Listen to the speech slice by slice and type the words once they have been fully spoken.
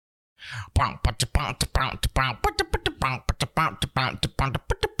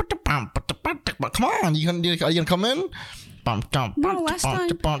Come on, are you gonna come in? No, last time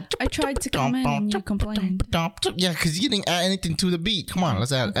I tried to come in and you complained. Yeah, because you didn't add anything to the beat. Come on,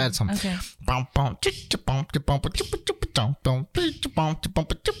 let's add some. Okay.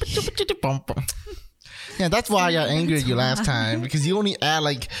 Yeah, that's why I got angry at you last time, because you only add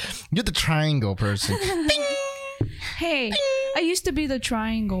like, you're the triangle person. Hey, I used to be the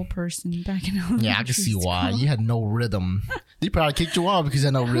triangle person back in elementary Yeah, I can see why. school. You had no rhythm. They probably kicked you off because you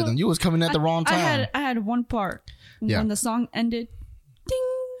had no rhythm. You was coming at the wrong time. I had one part. Yeah. When the song ended, ding.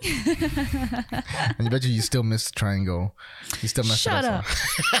 And I bet you still missed the triangle. You still messed Shut it up.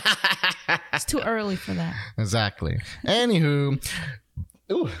 It's too early for that. Exactly. Anywho,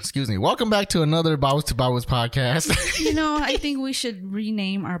 excuse me. Welcome back to another Bobbles to Bobbles podcast. You know, I think we should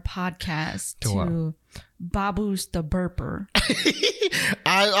rename our podcast to Babu's the Burper.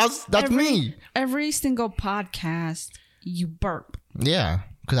 That's me. Every single podcast, you burp. Yeah,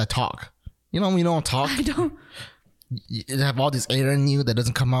 because I talk. You know when you don't talk? I don't. You have all this air in you that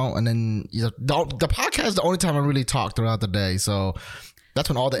doesn't come out, and then the podcast is the only time I really talk throughout the day. So that's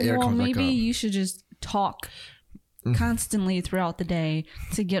when all the air comes back up. Well, maybe you should just talk constantly throughout the day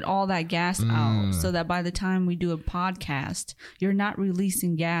to get all that gas out, so that by the time we do a podcast, you're not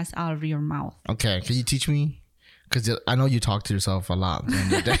releasing gas out of your mouth. Okay, can you teach me? Because I know you talk to yourself a lot during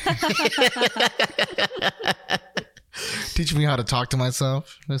the day. Teach me how to talk to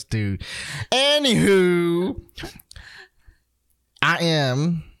myself. This dude. Anywho, I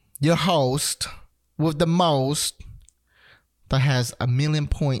am your host with the most that has 1 million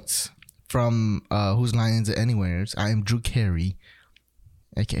points from Whose Line Is It Anywheres. I am Drew Carey,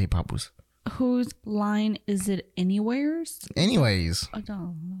 aka Papus. Whose line is it anywheres? Anyways.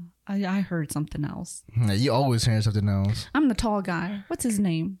 I heard something else. Yeah, you always hear something else. I'm the tall guy. What's his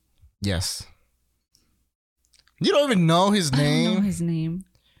name? Yes. You don't even know his name? I don't know his name.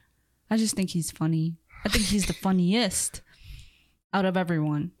 I just think he's funny. I think he's the funniest out of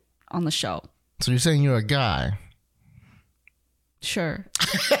everyone on the show. So you're saying you're a guy? Sure.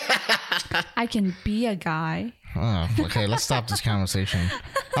 I can be a guy. Oh, okay, let's stop this conversation.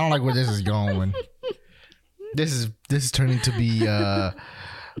 I don't like where this is going. This is turning to be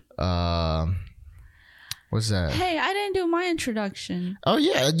what's that? Hey, I didn't do my introduction. Oh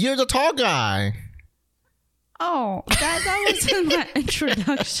yeah, you're the tall guy. Oh, that wasn't my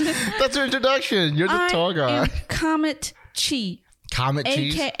introduction. That's your introduction. You're the tall guy. I am Comet Chi. Comet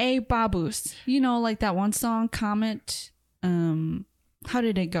Cheese? AKA Babus. You know, like that one song, Comet. How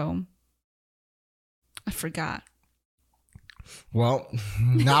did it go? I forgot. Well,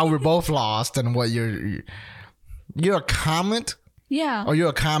 now we're both lost in what you're a comment? Yeah. Or you're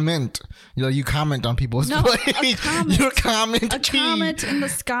a comment. You comment on people's a comet. You're a comment. A comet in the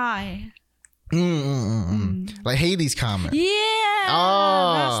sky. Like Hades Comet. Yeah.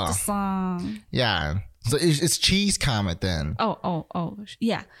 Oh. That's the song. Yeah. So it's Cheese Comet then. Oh.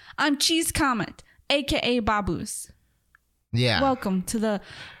 Yeah. I'm Cheese Comet, aka Babus. Yeah. Welcome to the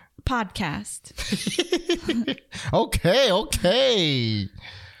podcast. Okay.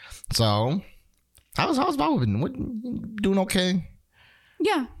 So, how's Bob been? What, doing okay?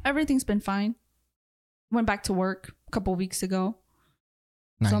 Yeah, everything's been fine. Went back to work a couple weeks ago.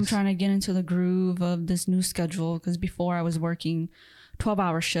 Nice. So I'm trying to get into the groove of this new schedule, because before I was working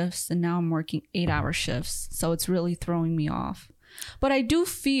 12-hour shifts and now I'm working 8-hour shifts. So it's really throwing me off. But I do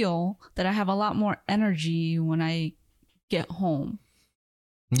feel that I have a lot more energy when I get home.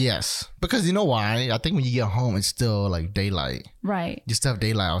 Yes, because you know why? I think when you get home, it's still like daylight. Right. You still have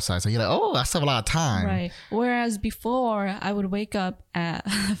daylight outside, so you're like, oh, I still have a lot of time. Right. Whereas before, I would wake up at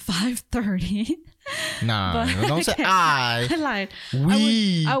 5:30. Nah, don't say I lied.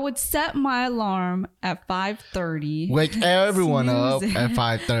 We I would set my alarm at 5:30. wake everyone up snooze at it,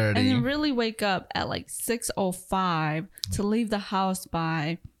 5:30. and then really wake up at like 6:05 to leave the house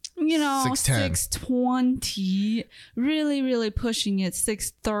by 6:20. Really pushing it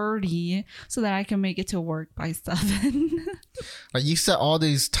 6:30 so that I can make it to work by 7. Like you set all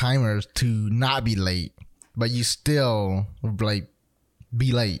these timers to not be late, but you still like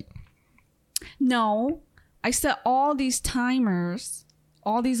be late. No, I set all these timers,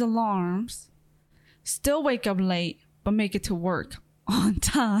 all these alarms, still wake up late, but make it to work on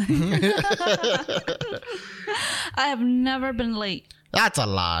time. I have never been late. That's a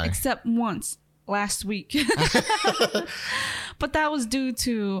lie. Except once last week. But that was due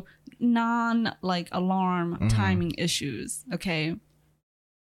to alarm timing issues. Okay.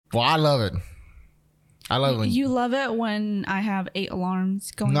 Well, I love it. I love it when you love it when I have 8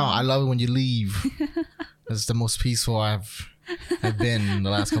 alarms going on. I love it when you leave. It's the most peaceful I've have been the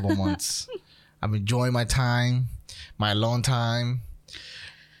last couple months. I'm enjoying my time, my alone time.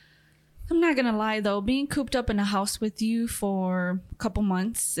 I'm not gonna lie though, being cooped up in a house with you for a couple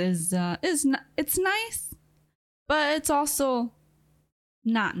months is it's nice, but it's also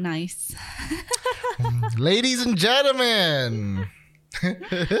not nice. Ladies and gentlemen.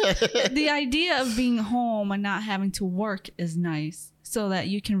 The idea of being home and not having to work is nice so that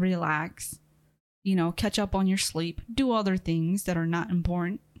you can relax, you know, catch up on your sleep, do other things that are not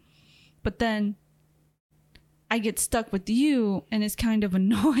important. But then I get stuck with you and it's kind of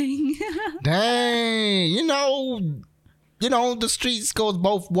annoying. Dang, you know, the streets goes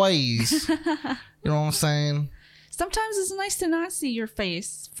both ways. You know what I'm saying? Sometimes it's nice to not see your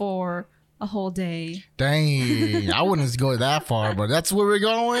face for a whole day. Dang, I wouldn't go that far, but that's where we're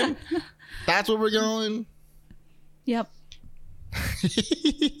going. That's where we're going. Yep.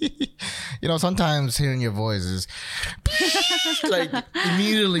 You know, sometimes hearing your voice is like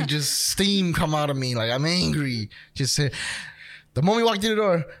immediately just steam come out of me. Like I'm angry. Just say, the moment you walk through the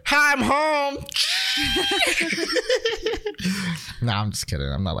door, hi, I'm home. Nah, I'm just kidding.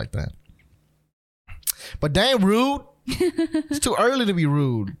 I'm not like that. But dang, rude. It's too early to be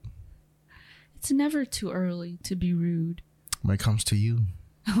rude. It's never too early to be rude. When it comes to you.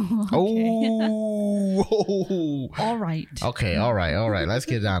 Okay. Oh. All right. Okay, all right. Let's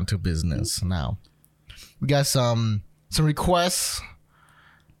get down to business now. We got some requests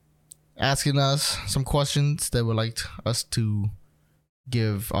asking us some questions that would like us to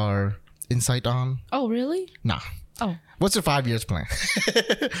give our insight on. Oh, really? Nah. Oh. What's your 5 years plan?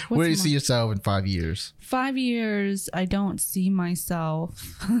 Where do you see yourself in 5 years? 5 years, I don't see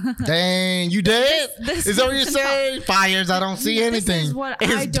myself. Dang, you dead? This Is that what you're saying? 5 years, I don't see anything. This is what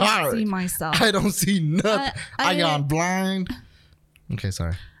it's I don't dark. see myself. I don't see nothing. I I- gone blind. Okay,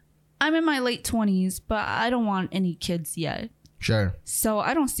 sorry. I'm in my late 20s, but I don't want any kids yet. Sure. So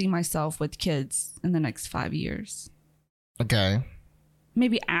I don't see myself with kids in the next 5 years. Okay.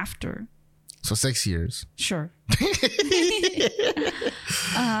 Maybe after. So 6 years. Sure.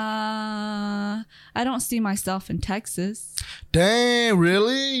 I don't see myself in Texas. Dang,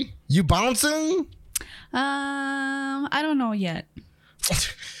 really? You bouncing? I don't know yet.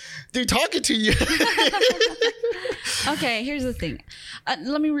 Dude, talking to you. Okay, here's the thing.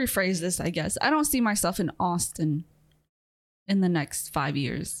 Let me rephrase this, I guess. I don't see myself in Austin in the next 5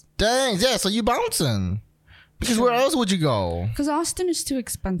 years. Dang, yeah, so you bouncing. Because where else would you go? Because Austin is too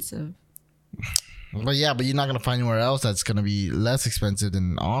expensive. But yeah, but you're not going to find anywhere else that's going to be less expensive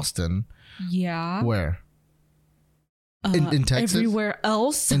than Austin. Yeah. Where? In Texas? Everywhere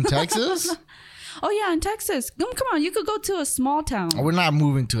else. In Texas? Oh, yeah, in Texas. Come on, you could go to a small town. We're not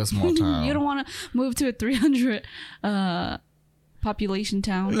moving to a small town. You don't want to move to a 300 population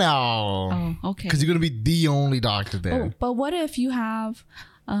town? No. Oh, okay. Because you're going to be the only doctor there. Oh, but what if you have,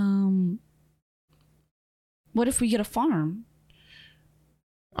 what if we get a farm?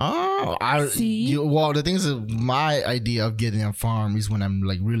 Oh, See? Well, the thing is, my idea of getting a farm is when I'm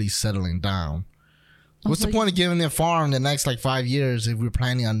like really settling down. What's the point of giving a farm the next like 5 years if we're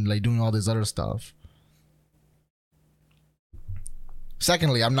planning on like doing all this other stuff?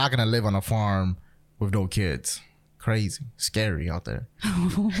 Secondly, I'm not gonna live on a farm with no kids. Crazy, scary out there.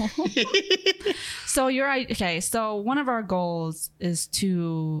 So you're right. Okay, so one of our goals is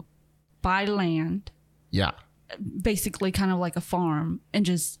to buy land. Yeah. Basically kind of like a farm and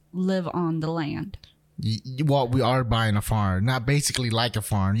just live on the land. Well, we are buying a farm, not basically like a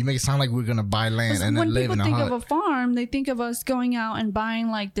farm. You make it sound like we're gonna buy land and then live in a hut. When people think of a farm, they think of us going out and buying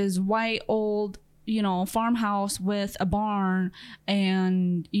like this white old, farmhouse with a barn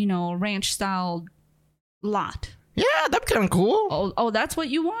and, ranch style lot. Yeah, that'd be kind of cool. Oh, that's what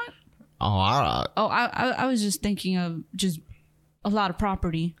you want? I was just thinking of just a lot of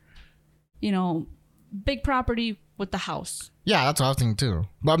property. Big property with the house. Yeah, that's what I was thinking too.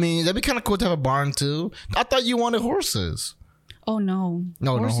 But I mean, that'd be kind of cool to have a barn too. I thought you wanted horses. Oh no.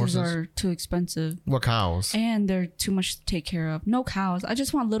 No horses horses are too expensive. What cows? And they're too much to take care of. No cows. I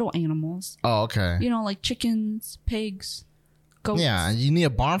just want little animals. Oh, okay. Like chickens, pigs, goats. Yeah, you need a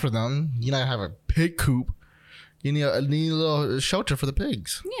barn for them. You not have a pig coop. You need a little shelter for the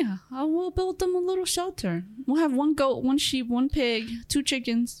pigs. Yeah, I will build them a little shelter. We'll have one goat, one sheep, one pig, 2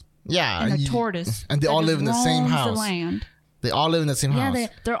 chickens. Yeah, and a tortoise. And they all live in the same house. The land. They all live in the same house. Yeah,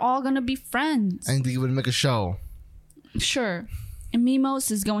 they're all gonna be friends. And they would make a show. Sure. And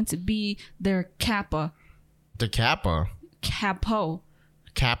Mimos is going to be their Kappa. The Kappa? Capo.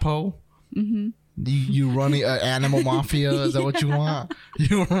 Capo? Mm-hmm. You running an animal mafia? Is that what you want?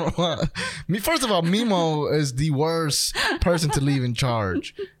 You want? First of all, Mimo is the worst person to leave in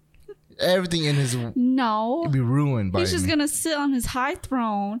charge. everything in his No. be ruined by He's just me. gonna sit on his high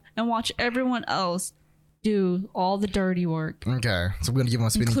throne and watch everyone else do all the dirty work, Okay, so we're gonna give him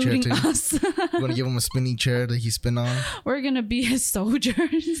a spinning including chair too. us. We're gonna give him a spinning chair that he spin on. We're gonna be his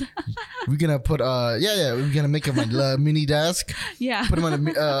soldiers. We're gonna put we're gonna make him a mini desk. Yeah. Put him on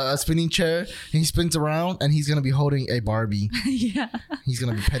a spinning chair. And he spins around, and he's gonna be holding a Barbie. Yeah. He's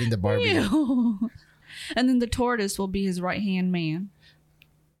gonna be petting the Barbie. Ew. And then the tortoise will be his right hand man.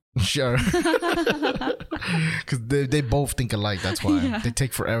 Sure. Because they both think alike. That's why Yeah. they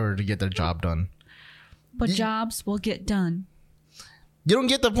take forever to get their job done. But jobs will get done. You don't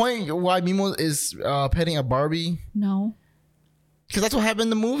get the point why Mimo is petting a Barbie? No. Because that's what happened in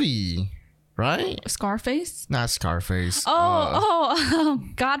the movie, right? Scarface? Not Scarface.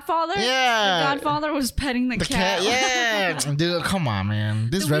 Godfather? Yeah. The Godfather was petting the cat. Yeah. Dude, come on, man.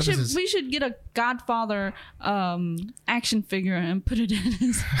 This Dude, reference is... we should get a Godfather action figure and put it in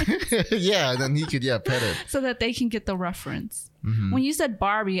his yeah, then he could, pet it. so that they can get the reference. Mm-hmm. When you said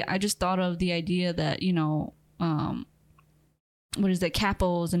Barbie, I just thought of the idea that, what is it?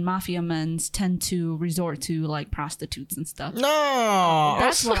 Capos and mafia men tend to resort to like prostitutes and stuff. No.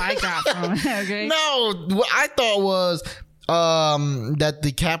 That's what I got from it. Okay. No, what I thought was that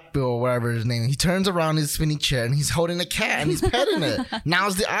the Capo, whatever his name, he turns around in his spinning chair and he's holding a cat and he's petting it. Now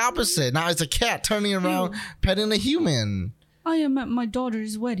it's the opposite. Now it's a cat turning around petting a human. I am at my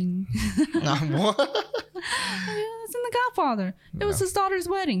daughter's wedding. What? It's in The Godfather. It was his daughter's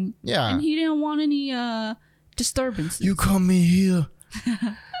wedding. Yeah. And he didn't want any disturbances. You come in here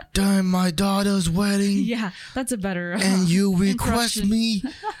during my daughter's wedding Yeah, that's a better and you request impression. me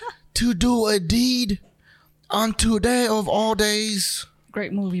to do a deed on today of all days.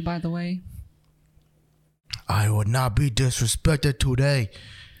 Great movie, by the way. I would not be disrespected today.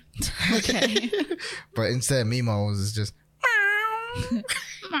 Okay. But instead, Mimo is just...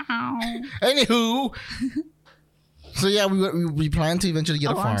 Anywho, so yeah, we plan to eventually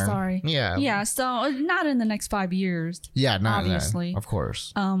get a farm. I'm sorry. Yeah, Yeah, so not in the next 5 years. yeah, not Obviously. of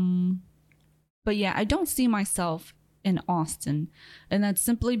course. But yeah, I don't see myself in Austin. And that's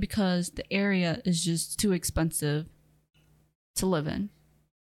simply because the area is just too expensive to live in.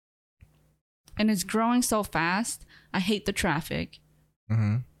 And it's growing so fast. I hate the traffic.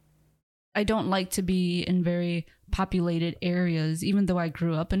 Mm-hmm. I don't like to be in very populated areas, even though I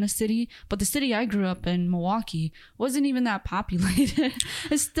grew up in a city. But the city I grew up in, Milwaukee, wasn't even that populated.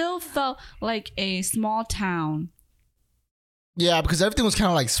 It still felt like a small town. Yeah, because everything was kind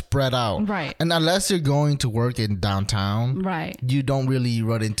of like spread out, Right. And unless you're going to work in downtown, Right. you don't really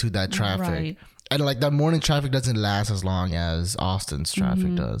run into that traffic. Right. And like that morning traffic doesn't last as long as Austin's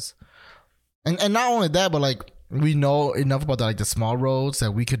traffic does. And not only that, but like we know enough about like the small roads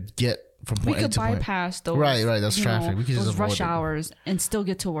that we could get from We point A could to point. bypass those. Right, that's you know, traffic. We could just those avoid rush it. hours and still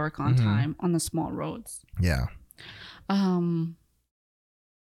get to work on time on the small roads. Yeah. 5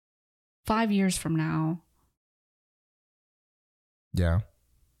 years from now. Yeah.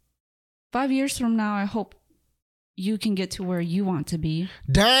 5 years from now, I hope you can get to where you want to be.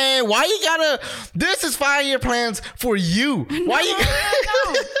 Dang, why you gotta... This is 5-year plans for you. Why you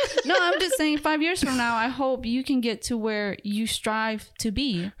No, I'm just saying 5 years from now, I hope you can get to where you strive to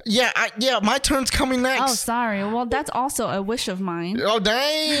be. Yeah, my turn's coming next. Oh, sorry. Well, that's also a wish of mine. Oh,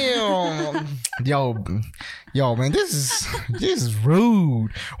 damn. Yo, man, this is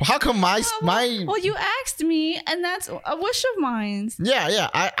rude. Well, how come my Well, you asked me, and that's a wish of mine. Yeah,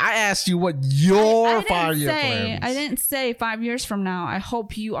 I asked you what your 5-year plans. I didn't say 5 years from now, I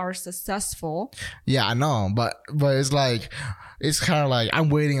hope you are successful. Yeah, I know, but it's like, it's kind of like I'm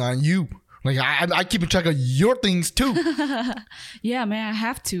waiting on you. Like I keep track of your things too. Yeah, man, I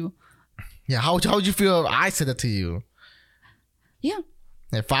have to. Yeah, how would you feel if I said that to you? Yeah.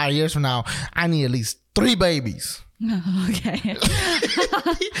 And 5 years from now, I need at least 3 babies. Okay.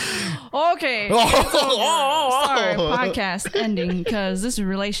 Okay. Oh. Sorry, podcast ending because this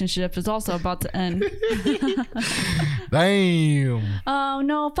relationship is also about to end. Damn.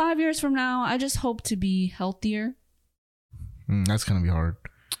 No, 5 years from now, I just hope to be healthier. That's gonna be hard.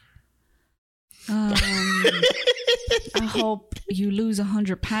 I hope you lose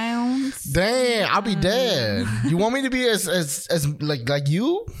 100 pounds. Dang, I'll be dead. You want me to be as like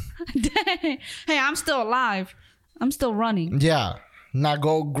you? Dang. Hey, I'm still alive. I'm still running. Yeah. Not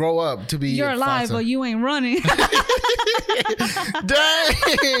grow up to be. You're alive, faster. but you ain't running.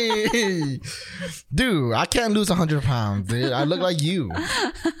 Dang, dude, I can't lose 100 pounds. Dude. I look like you.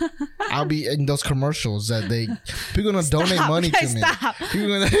 I'll be in those commercials that people gonna donate money to me. Stop.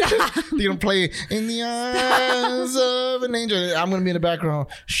 People they're gonna play in the eyes of an angel. I'm gonna be in the background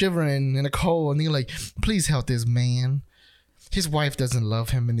shivering in the cold, and they're like, "Please help this man. his wife doesn't love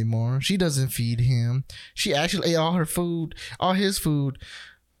him anymore. She doesn't feed him. She actually ate all her food, all his food,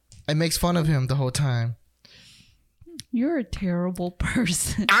 and makes fun of him the whole time. You're a terrible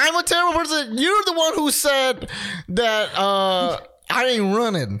person. I'm a terrible person. You're the one who said that I ain't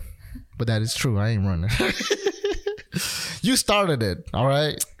running. But that is true. I ain't running. You started it. All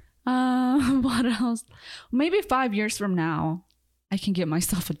right. What else? Maybe 5 years from now, I can get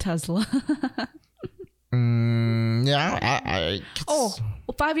myself a Tesla. Yeah. Well,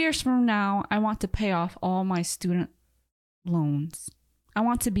 5 years from now, I want to pay off all my student loans. I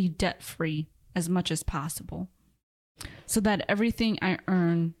want to be debt free as much as possible, so that everything I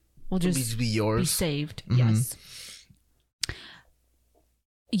earn will just be yours. Be saved. Mm-hmm. Yes.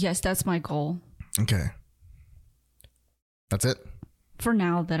 Yes, that's my goal. Okay. That's it. For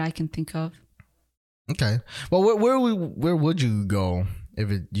now, that I can think of. Okay. Well, where would you go if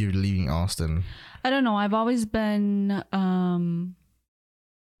you're leaving Austin? I don't know. I've always been. A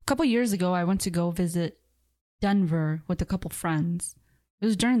couple years ago, I went to go visit Denver with a couple friends. It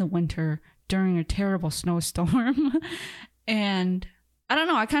was during the winter, during a terrible snowstorm, and I don't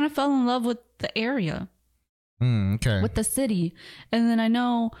know. I kind of fell in love with the area. Okay. With the city. And then I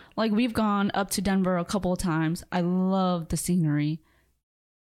know, like, we've gone up to Denver a couple of times. I love the scenery.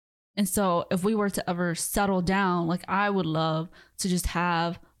 And so if we were to ever settle down, like, I would love to just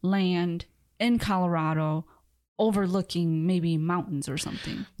have land in Colorado overlooking maybe mountains or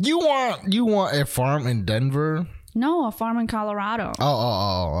something. You want a farm in Denver? No, a farm in Colorado.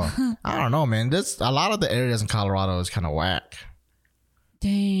 Oh. I don't know, man. A lot of the areas in Colorado is kind of whack.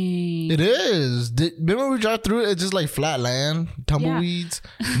 Dang. It is. Remember we drive through it? It's just like flat land, tumbleweeds,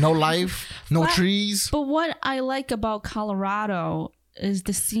 no life, no trees. But what I like about Colorado is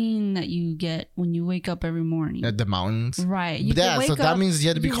the scene that you get when you wake up every morning. At the mountains. Right. So that means you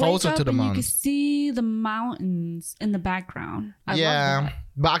have to be closer to the mountains. You can see the mountains in the background. I love that.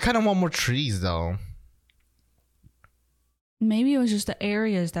 But I kind of want more trees though. Maybe it was just the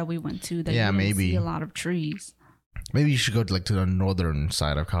areas that we went to that you didn't see a lot of trees. Maybe you should go to the northern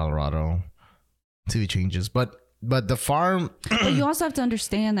side of Colorado. See if it changes. But the farm. But you also have to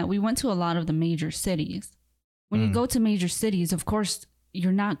understand that we went to a lot of the major cities. When you go to major cities, of course,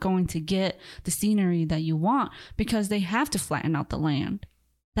 you're not going to get the scenery that you want because they have to flatten out the land.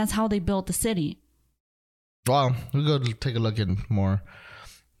 That's how they built the city. Well, we'll go take a look at more.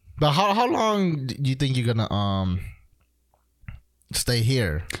 But how long do you think you're gonna stay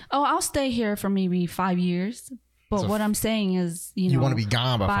here? Oh, I'll stay here for maybe 5 years. But what I'm saying is, you want to be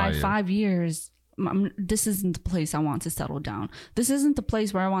gone by 5 years. This isn't the place I want to settle down. This isn't the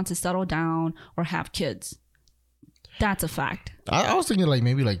place where I want to settle down or have kids. That's a fact. I was thinking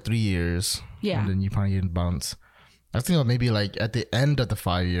maybe 3 years. Yeah. And then you probably get bounce. I was thinking maybe at the end of the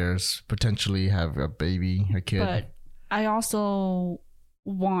 5 years, potentially have a baby, a kid. But I also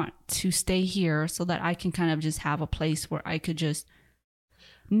want to stay here so that I can kind of just have a place where I could just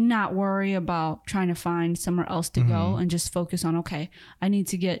not worry about trying to find somewhere else to go and just focus on, okay, I need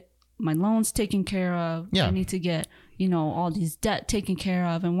to get my loans taken care of. Yeah. I need to get, all these debt taken care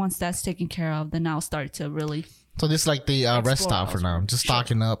of. And once that's taken care of, then I'll start to really. So this is the rest stop for now. Just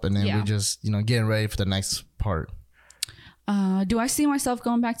stocking up and then we're just, getting ready for the next part. Do I see myself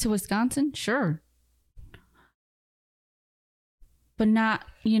going back to Wisconsin? Sure. But not,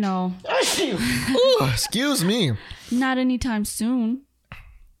 Excuse me. Not anytime soon.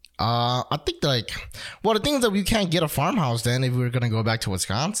 I think the thing is that we can't get a farmhouse then if we're going to go back to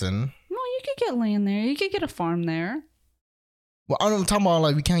Wisconsin. No, you could get land there. You could get a farm there. Well, I'm talking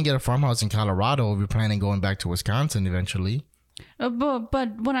about we can't get a farmhouse in Colorado if we're planning going back to Wisconsin eventually. But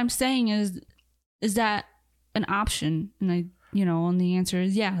what I'm saying is that an option? And and the answer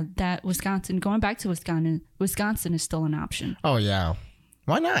is that going back to Wisconsin is still an option. Oh yeah,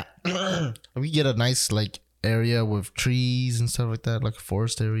 why not? We get a nice area with trees and stuff like that, like a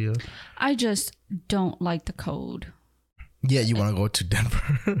forest area. I just don't like the code. Yeah, you want to go to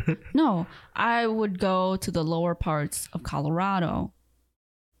Denver? No, I would go to the lower parts of Colorado.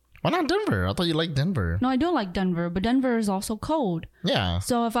 Why not Denver? I thought you liked Denver. No, I do like Denver, but Denver is also cold. Yeah.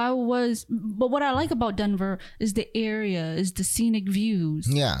 So but what I like about Denver is the area, is the scenic views.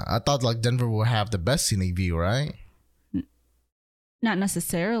 Yeah, I thought Denver will have the best scenic view, right? Not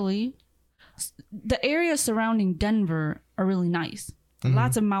necessarily. The areas surrounding Denver are really nice. Mm-hmm.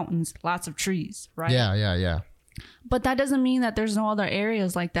 Lots of mountains, lots of trees, right? Yeah. But that doesn't mean that there's no other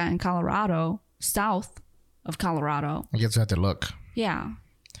areas like that in Colorado, south of Colorado. I guess we have to look. Yeah.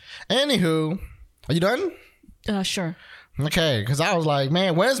 Anywho, are you done? Sure. Okay, because I was like,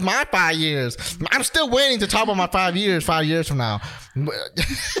 man, where's my 5 years? I'm still waiting to talk about my 5 years 5 years from now.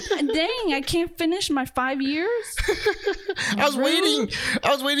 Dang, I can't finish my 5 years. I was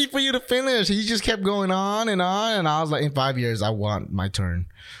waiting for you to finish. He just kept going on, and I was like, in 5 years, I want my turn.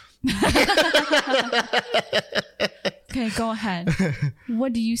 Okay, go ahead.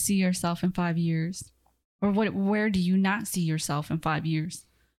 What do you see yourself in 5 years? Or where do you not see yourself in 5 years?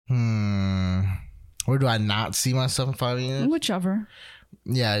 Where do I not see myself in 5 years? Whichever.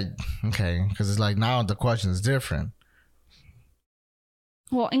 Yeah, okay. Because it's like now the question is different.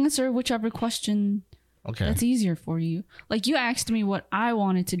 Well, answer whichever question Okay. that's easier for you. Like you asked me what I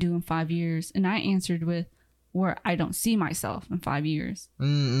wanted to do in 5 years, and I answered with where I don't see myself in 5 years.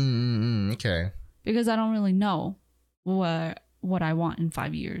 Okay. Because I don't really know what I want in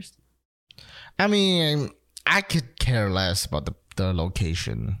 5 years. I mean, I could care less about the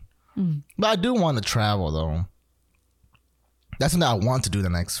location. But I do want to travel, though. That's something I want to do the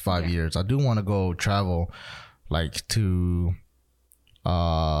next 5 years. I do want to go travel, like to.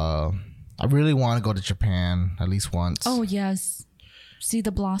 I really want to go to Japan at least once. Oh yes, see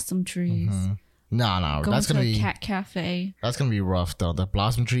the blossom trees. No, Go that's to gonna a be cat cafe. that's gonna be rough though. The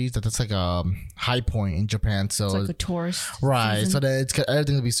blossom trees, that's like a high point in Japan. So It's like a tourist. right, season. so that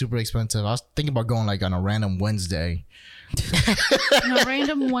everything will be super expensive. I was thinking about going like on a random Wednesday. On a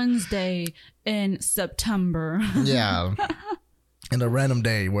random Wednesday in September. Yeah. And a random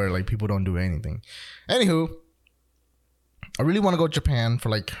day where like people don't do anything. Anywho, I really want to go to Japan for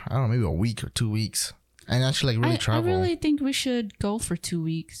like, I don't know, maybe a week or 2 weeks. And actually like really travel. I really think we should go for 2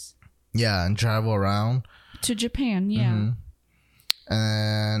 weeks. Yeah, and travel around. To Japan, yeah.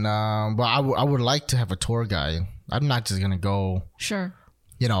 And but I would like to have a tour guide. I'm not just gonna go, Sure.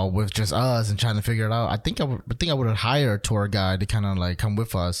 you know, with just us and trying to figure it out. I think I would hire a tour guide to kind of like come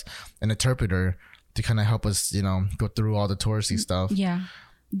with us, an interpreter to kind of help us, you know, go through all the touristy stuff. Yeah.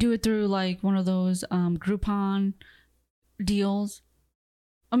 Do it through like one of those Groupon deals.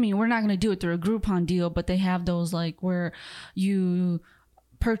 I mean, we're not going to do it through a Groupon deal, but they have those like where you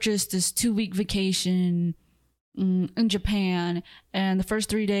purchase this 2-week vacation in Japan, and the first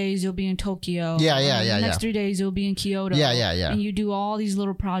 3 days you'll be in Tokyo. Yeah. The next 3 days you'll be in Kyoto. Yeah. And you do all these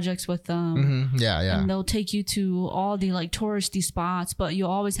little projects with them. Yeah. And they'll take you to all the like touristy spots, but you'll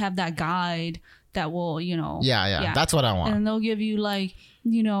always have that guide that will, you know. Yeah. That's what I want. And they'll give you like,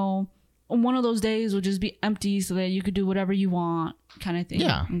 you know, one of those days will just be empty so that you could do whatever you want, kind of thing.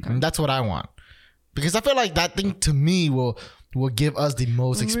 Yeah, Okay. and that's what I want. Because I feel like that thing to me will give us the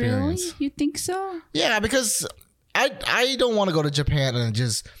most experience. Really? You think so? Yeah, because I don't want to go to Japan and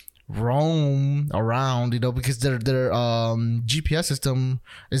just roam around, you know, because their GPS system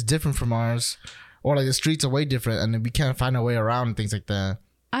is different from ours, or like the streets are way different, and we can't find our way around and things like that.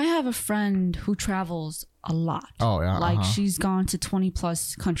 I have a friend who travels a lot. Oh yeah, like she's gone to 20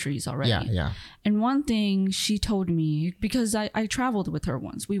 plus countries already. Yeah. And one thing she told me, because I traveled with her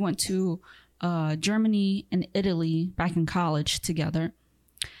once, we went to Germany and Italy back in college together.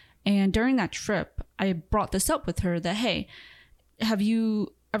 And during that trip, I brought this up with her that, hey, have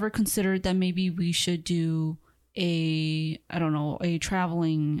you ever considered that maybe we should do a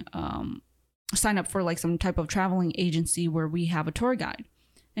traveling, sign up for like some type of traveling agency where we have a tour guide?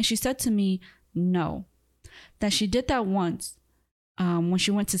 And she said to me, no, that she did that once when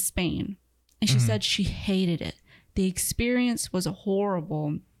she went to Spain. And she said she hated it. The experience was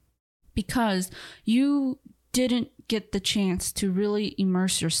horrible because you didn't get the chance to really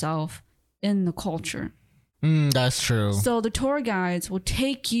immerse yourself in the culture. That's true. So the tour guides will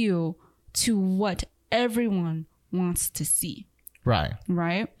take you to what everyone wants to see.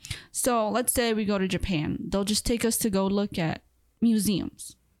 Right? So let's say we go to Japan. They'll just take us to go look at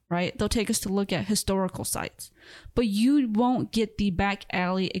museums. Right? They'll take us to look at historical sites. But you won't get the back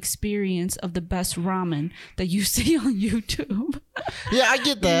alley experience of the best ramen that you see on YouTube. Yeah, I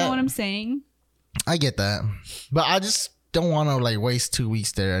get that. You know what I'm saying? I get that. But I just don't want to like waste 2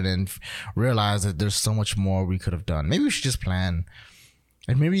 weeks there and then realize that there's so much more we could have done. Maybe we should just plan.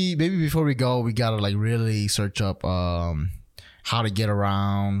 And maybe before we go, we got to like really search up how to get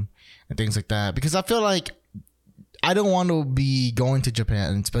around and things like that. Because I feel like I don't want to be going to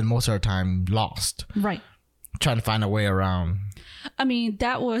Japan and spend most of our time lost. Right. Trying to find a way around. I mean,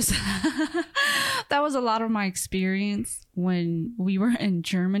 that was that was a lot of my experience when we were in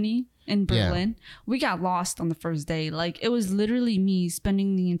Germany, in Berlin. Yeah. We got lost on the first day. Like, it was literally me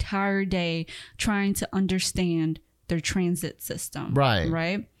spending the entire day trying to understand their transit system.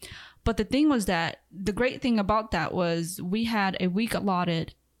 Right. But the thing was that the great thing about that was we had a week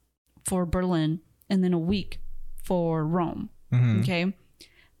allotted for Berlin and then a week for Rome. Okay.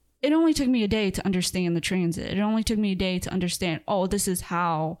 it only took me a day to understand the transit. It only took me a day to understand, oh, this is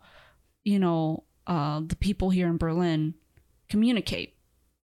how, the people here in Berlin communicate.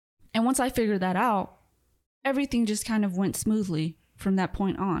 And once I figured that out, everything just kind of went smoothly from that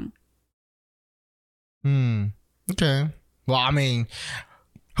point on. Okay. Well, I mean,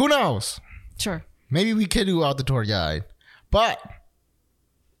 who knows? Sure. Maybe we could do out the tour guide. But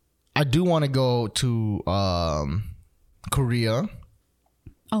I do want to go to Korea.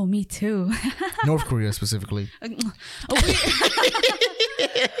 Oh, me too. North Korea specifically.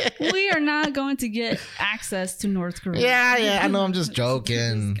 We are not going to get access to North Korea. Yeah. I know. I'm just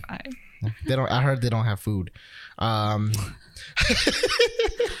joking. This guy. They don't. I heard they don't have food.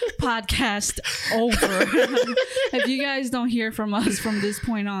 Podcast over. If you guys don't hear from us from this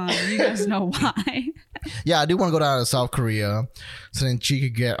point on, you guys know why. Yeah, I do want to go down to South Korea, so then she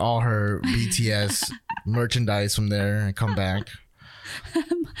could get all her BTS merchandise from there and come back.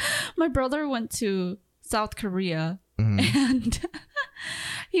 My brother went to South Korea, and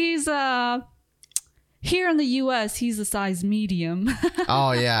he's here in the US, he's a size medium.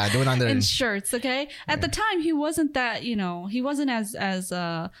 Oh yeah, doing on there in shirts. Okay, at the time he wasn't that. He wasn't as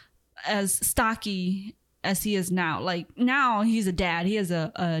stocky as he is now. Like now he's a dad. He has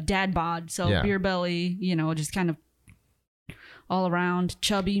a dad bod, so beer belly. Just kind of all around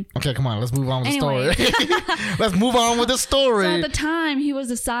chubby. Okay, come on, let's move on with the story. Let's move on with the story. So at the time, he was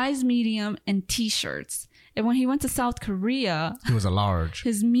a size medium in t-shirts. And when he went to South Korea, he was a large.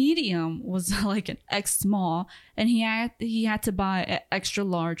 His medium was like an X small, and he had to buy an extra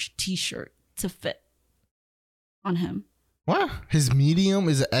large t-shirt to fit on him. What? His medium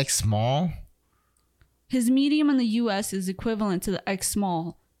is an X small? His medium in the US is equivalent to the X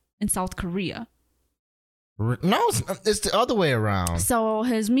small in South Korea. No, it's the other way around. So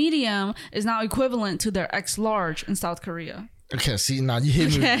his medium is now equivalent to their X large in South Korea. Okay, see, now you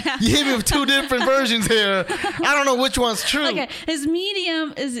hit me with two different versions here. I don't know which one's true. Okay, his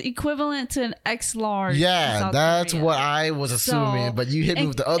medium is equivalent to an X large. Yeah, that's Korea. What I was assuming, but you hit me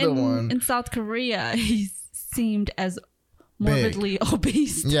with the other one. In South Korea, he seemed as morbidly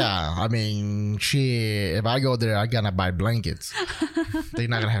obese. Yeah, I mean, shit, if I go there, I gotta buy blankets. They're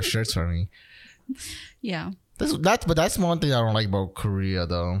not gonna have shirts for me. Yeah. That's one thing I don't like about Korea,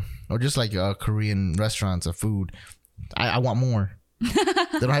 though. Or just like Korean restaurants of food. I want more.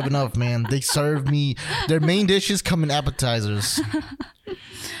 They don't have enough, man. They serve me. Their main dishes come in appetizers. I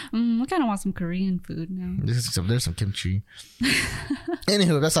kind of want some Korean food now. There's some kimchi.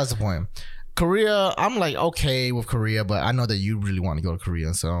 Anywho, that's not the point. Korea, I'm like okay with Korea, but I know that you really want to go to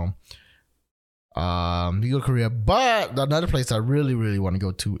Korea, so you go to Korea. But another place I really, really want to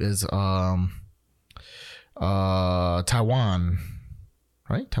go to is Taiwan.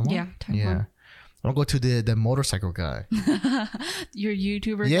 Right? Taiwan? Yeah, Taiwan. Yeah. I'll go to the motorcycle guy. Your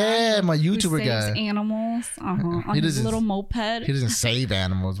YouTuber guy? Yeah, my YouTuber who saves guy. Animals on his little moped. He doesn't save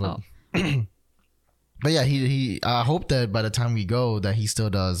animals, but but yeah, he I hope that by the time we go that he still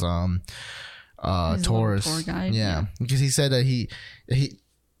does tours. Tour guide. Yeah, because he said that he he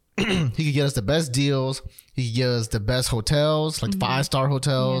could get us the best deals. He could get us the best hotels, like 5-star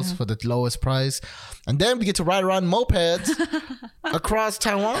hotels for the lowest price. And then we get to ride around mopeds across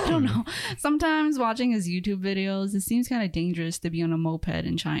Taiwan. I don't know. Sometimes watching his YouTube videos, it seems kind of dangerous to be on a moped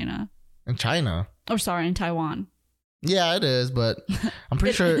in China. In China? Or sorry, in Taiwan. Yeah, it is, but I'm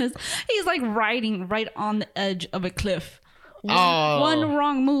pretty sure. He's like riding right on the edge of a cliff. One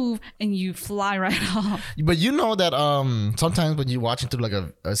wrong move and you fly right off. But you know that sometimes when you're watching through like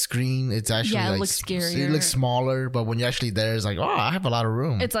a screen, it's actually it like looks scarier. It looks smaller, but when you're actually there, it's like, oh, I have a lot of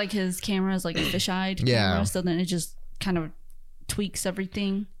room. It's like his camera is like a fisheye camera, so then it just kind of tweaks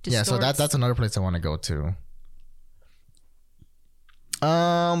everything. Yeah, so that's another place I want to go to.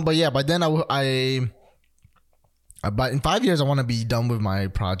 But yeah, by then but in 5 years I want to be done with my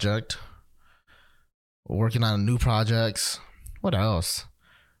project, working on new projects. What else?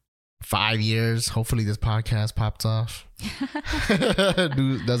 5 years. Hopefully this podcast pops off.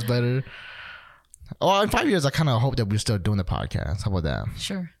 That's better. Oh, in 5 years, I kind of hope that we're still doing the podcast. How about that?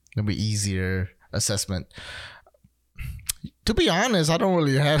 Sure. It'll be easier assessment. To be honest, I don't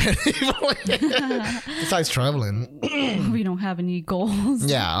really have any besides traveling. We don't have any goals.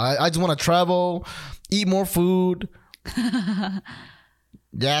 Yeah, I just want to travel, eat more food. Yeah,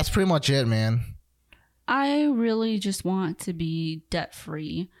 that's pretty much it, man. I really just want to be debt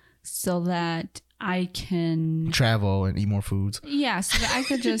free so that I can travel and eat more foods. Yeah, so that I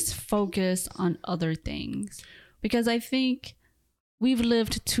could just focus on other things. Because I think we've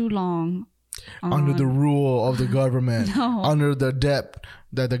lived too long under the rule of the government, No. under the debt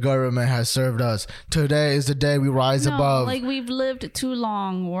that the government has served us. Today is the day we rise above like we've lived too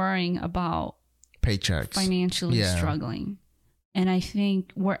long worrying about paychecks. financially struggling. And I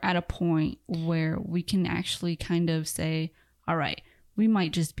think we're at a point where we can actually kind of say, all right, we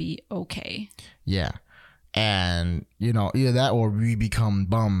might just be okay. Yeah. And, you know, either that or we become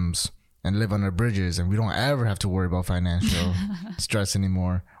bums and live under bridges and we don't ever have to worry about financial stress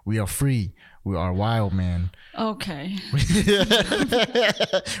anymore. We are free. We are wild, man. Okay.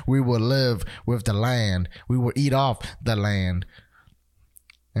 We will live with the land. We will eat off the land.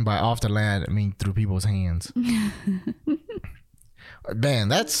 And by off the land, I mean through people's hands. Man,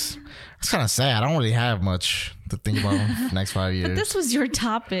 that's kind of sad. I don't really have much to think about the next 5 years. But this was your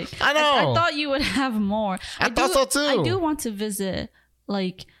topic. I know. I thought you would have more. I thought so too. I do want to visit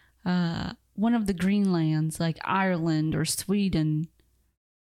like one of the Greenlands, like Ireland or Sweden.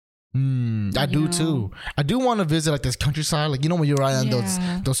 I do too. I do want to visit like this countryside, like, you know, when you're riding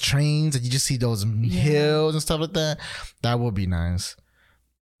on those trains and you just see those hills and stuff like that. That would be nice.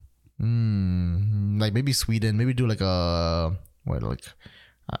 Like maybe Sweden. Maybe do like a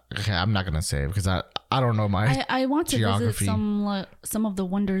okay, I'm not gonna say it because I don't know my I want to geography. visit some of the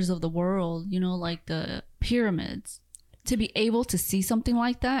wonders of the world. You know, like the pyramids. To be able to see something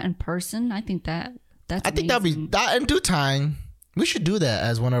like that in person, I think that's. I think that'd be that in due time. We should do that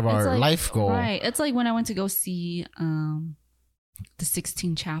as one of our life goals. Right. It's like when I went to go see the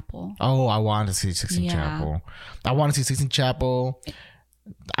Sistine Chapel. Oh, I want to see Sistine Chapel. I want to see Sistine Chapel.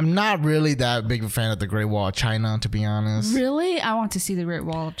 I'm not really that big of a fan of the Great Wall of China, to be honest. Really? I want to see the Great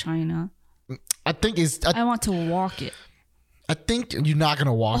Wall of China. I think I want to walk it. I think you're not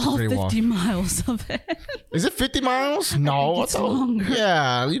gonna walk all the Great Wall. 50 miles of it. Is it 50 miles? No, it's longer.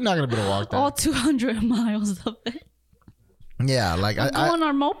 Yeah, you're not gonna be able to walk that. All 200 miles of it. Yeah, like go on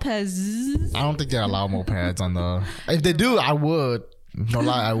our mopeds. I don't think they allow mopeds on the. If they do, I would. No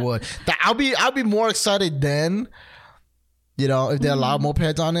lie, I would. I'll be more excited then. You know, if they allow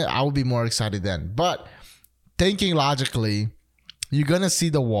mopeds on it, I would be more excited then. But thinking logically, you're gonna see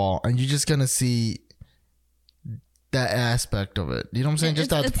the wall, and you're just gonna see that aspect of it. You know what I'm saying?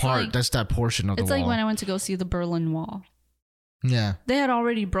 Just that part, like, just that portion of the wall. It's like when I went to go see the Berlin Wall. Yeah. They had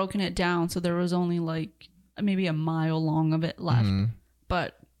already broken it down, so there was only like maybe a mile long of it left.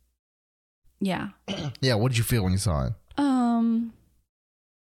 But yeah. Yeah, what did you feel when you saw it?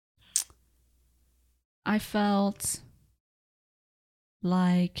 I felt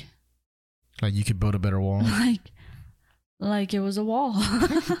like you could build a better wall. Like it was a wall.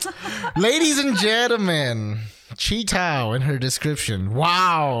 Ladies and gentlemen, Chi-Tao in her description.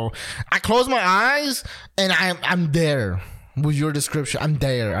 Wow. I close my eyes and I'm there with your description. I'm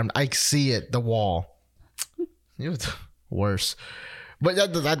there. I see it, the wall. It was worse. But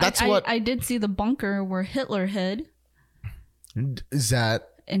that's what I did see the bunker where Hitler hid. Is that?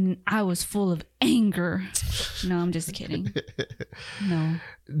 And I was full of anger. No, I'm just kidding. No.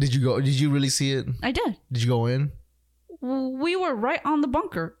 Did you really see it? I did. Did you go in? We were right on the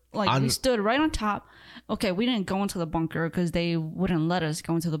bunker. We stood right on top. Okay, we didn't go into the bunker because they wouldn't let us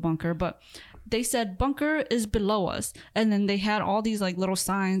go into the bunker. But they said bunker is below us. And then they had all these like little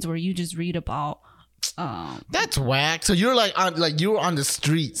signs where you just read about. That's whack. So you're you were on the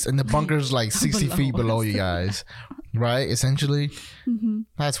streets and the bunker's like 60 feet below you guys. Right? Essentially. Mm-hmm.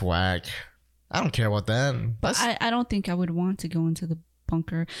 That's whack. I don't care about that. But I don't think I would want to go into the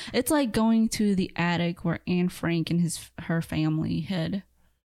bunker. It's like going to the attic where Anne Frank and her family hid.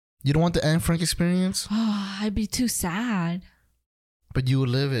 You don't want the Anne Frank experience? Oh, I'd be too sad. But you would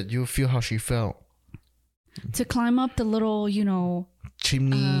live it. You would feel how she felt. To climb up the little,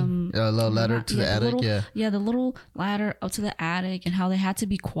 chimney, little ladder to the attic. The little ladder up to the attic, and how they had to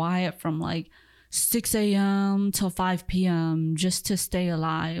be quiet from like 6 a.m. till 5 p.m. just to stay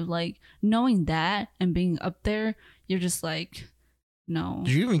alive. Like knowing that and being up there, you're just like, no.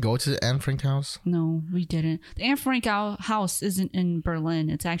 Did you even go to the Anne Frank house? No, we didn't. The Anne Frank house isn't in Berlin.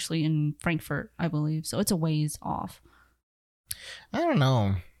 It's actually in Frankfurt, I believe. So it's a ways off. I don't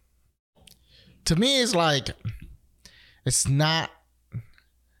know. To me, it's like, it's not.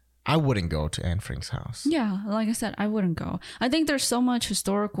 I wouldn't go to Anne Frank's house. Yeah, like I said, I wouldn't go. I think there's so much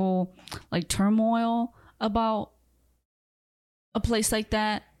historical turmoil about a place like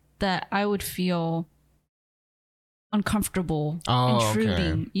that I would feel uncomfortable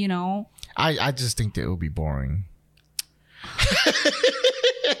intruding, okay. I just think that it would be boring.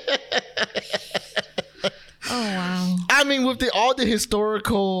 Oh, wow. I mean, with all the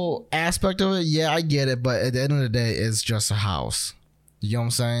historical aspect of it, yeah, I get it. But at the end of the day, it's just a house. You know what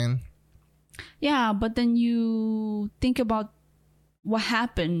I'm saying? Yeah, but then you think about what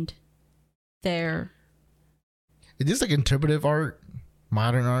happened there. Is this like interpretive art,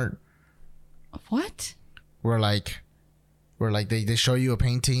 modern art, What? where they show you a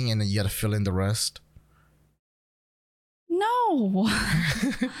painting and then you got to fill in the rest? No. What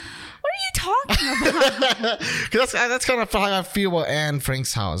are you talking about? Because that's kind of how I feel about Anne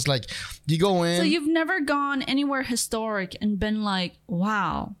Frank's house. Like, you go in. So you've never gone anywhere historic and been like,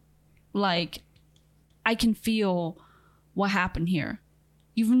 wow, like I can feel what happened here.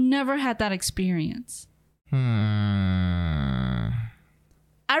 You've never had that experience. I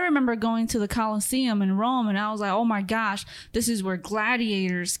remember going to the Colosseum in Rome and I was like, oh my gosh, this is where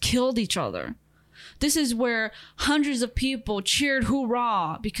gladiators killed each other. This is where hundreds of people cheered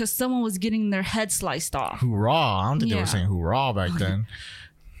hoorah because someone was getting their head sliced off. Hoorah. I don't think they Yeah. were saying hoorah back then.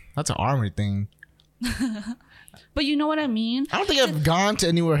 That's an army thing. But you know what I mean? I don't think I've gone to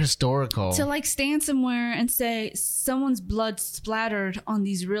anywhere historical. To like stand somewhere and say someone's blood splattered on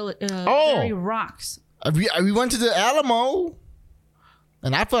these really very rocks. We went to the Alamo,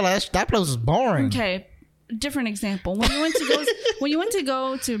 and I felt like that place was boring. Okay, different example. When you went to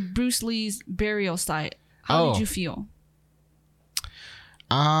go to Bruce Lee's burial site, how did you feel?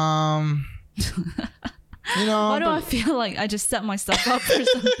 You know, Why do I feel like I just set myself up for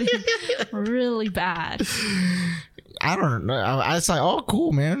something really bad? I don't know. I was like, oh,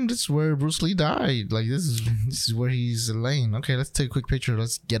 cool, man. This is where Bruce Lee died. Like, this is where he's laying. Okay, let's take a quick picture.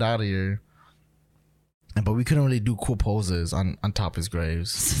 Let's get out of here. But we couldn't really do cool poses on top of his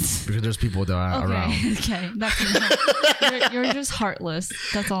graves because there's people that are around. Okay, that's you're just heartless.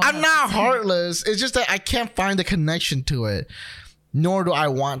 That's all. I'm not heartless. It's just that I can't find a connection to it. Nor do I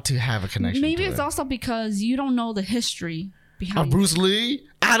want to have a connection. Maybe to it's it. also because you don't know the history behind Of Bruce Lee?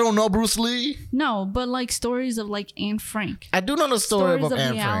 I don't know Bruce Lee. No, but like stories of like Anne Frank. I do know the story Stories of of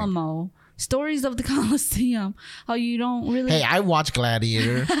Anne the Frank. Alamo. Stories of the Coliseum. How you don't really Hey, I watch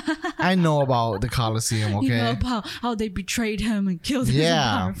Gladiator. I know about the Coliseum, okay? you know about how they betrayed him and killed his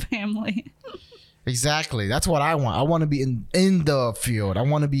Yeah. entire family. Exactly. That's what I want. I want to be in the field. I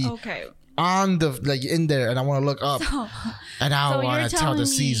want to be Okay. on the in there, and I want to look up, and I so want you're to tell the telling me-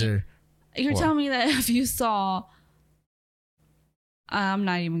 Caesar. You're What? telling me that if you saw I'm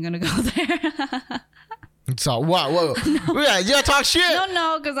not even gonna go there. So what? Yeah, you gotta talk shit.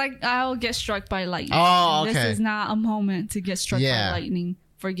 No, because I'll get struck by lightning. Oh, This okay. is not a moment to get struck Yeah. by lightning.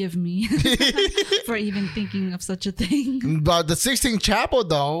 Forgive me for even thinking of such a thing. But the Sistine Chapel,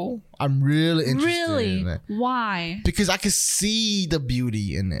 though, I'm really interested Really? in it Why? because I can see the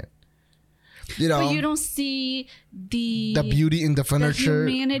beauty in it. You know, But you don't see the beauty in the the furniture.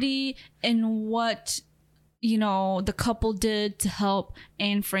 humanity and what the couple did to help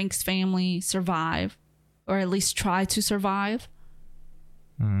Anne Frank's family survive, or at least try to survive.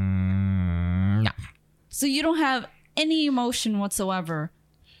 No. So you don't have any emotion whatsoever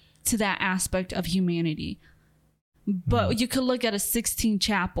to that aspect of humanity. But you could look at a Sistine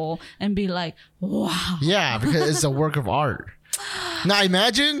Chapel and be like, wow. Yeah, because it's a work of art. Now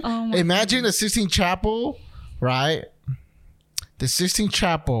imagine Oh my the Sistine Chapel, right? The Sistine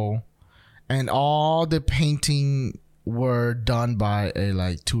Chapel and all the painting were done by a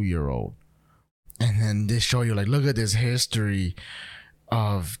 2-year-old. And then they show you look at this history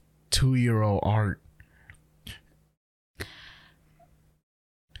of 2-year-old art.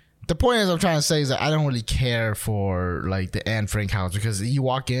 The point is I'm trying to say is that I don't really care for the Anne Frank house because you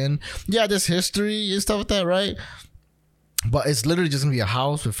walk in, yeah, there's history and stuff like that, right? But it's literally just gonna be a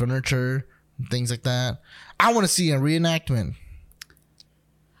house with furniture and things like that. I want to see a reenactment.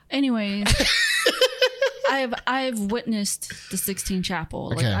 Anyways, I've witnessed the Sistine Chapel.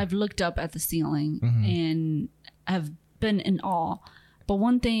 Like Okay. I've looked up at the ceiling and have been in awe. But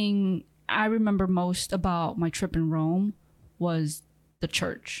one thing I remember most about my trip in Rome was the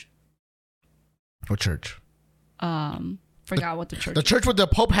church. What church? Forgot what the church. The church where the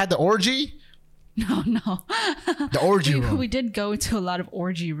Pope had the orgy? No. The orgy room. We did go to a lot of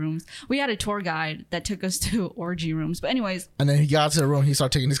orgy rooms. We had a tour guide that took us to orgy rooms. But anyways, And then he got to the room, he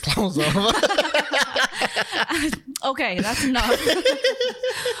started taking his clothes off. okay, that's enough.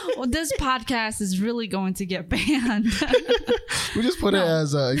 Well, this podcast is really going to get banned. We just put it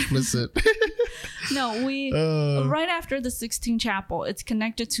as explicit. No, we right after the Sistine Chapel, it's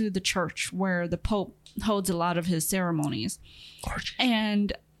connected to the church where the Pope holds a lot of his ceremonies. Orgy.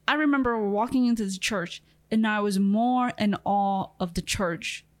 And I remember walking into the church and I was more in awe of the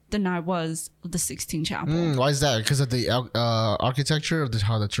church than I was of the Sistine Chapel. Why is that? Because of the architecture of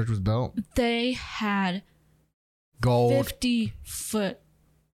how the church was built? They had Gold. 50-foot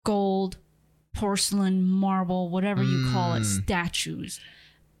gold, porcelain, marble, whatever you call it, statues.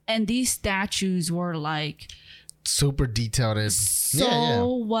 And these statues were Super detailed.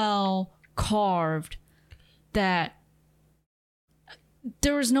 so well carved that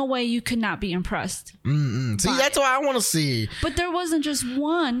there was no way you could not be impressed. See, that's what I want to see. But there wasn't just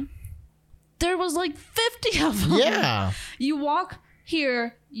one. There was like 50 of them. Yeah. You walk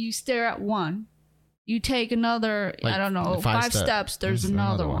here, you stare at one. You take another, Like I don't know, 5 steps, there's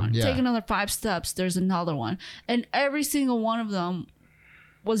another one. Yeah. Take another 5 steps, there's another one. And every single one of them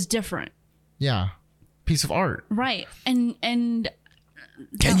was different. Yeah. Piece of art. Right. And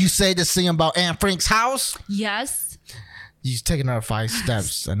Can you say the same about Anne Frank's house? yes. You just take another 5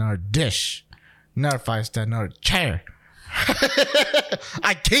 steps, another dish, another 5 steps, another chair.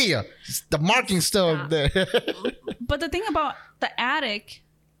 IKEA. The marking's still up there. But the thing about the attic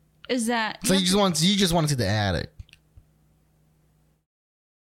is that So you just want to see the attic.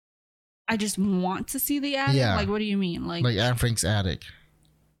 I just want to see the attic. Yeah. Like, what do you mean? Like Anne Frank's attic.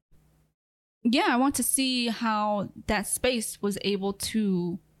 yeah, I want to see how that space was able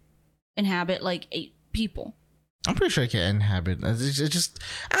to inhabit like 8 people. I'm pretty sure I can inhabit. It's just,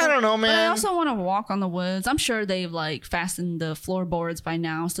 I don't know, man. But I also want to walk on the woods. I'm sure they've like fastened the floorboards by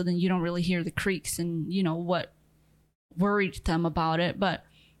now, so then you don't really hear the creaks and you know what worried them about it. But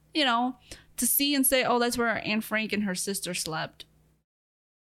you know, to see and say, oh, that's where Anne Frank and her sister slept.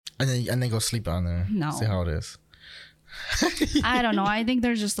 And then go sleep on there. No. See how it is. I don't know. I think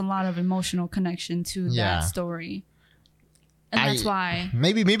there's just a lot of emotional connection to Yeah. that story. And that's why.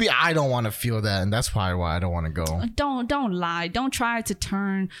 Maybe I don't want to feel that, and that's probably why I don't want to go. Don't lie. Don't try to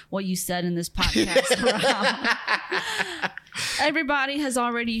turn what you said in this podcast around. Everybody has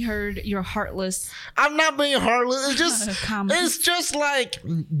already heard your heartless. I'm not being heartless. It's just like,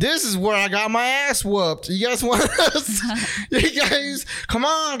 this is where I got my ass whooped. You guys want us? You guys, come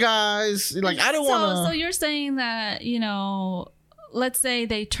on, guys. Like, I don't want to. So you're saying that, you know, let's say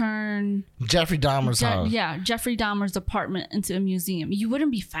they turn Jeffrey Dahmer's house. Yeah, Jeffrey Dahmer's apartment into a museum. You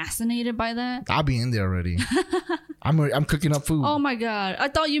wouldn't be fascinated by that? I'll be in there already. I'm cooking up food. Oh my God. I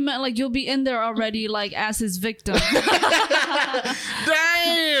thought you meant like you'll be in there already, like as his victim.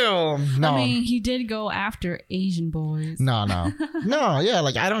 Damn. No. I mean, he did go after Asian boys. No. Yeah,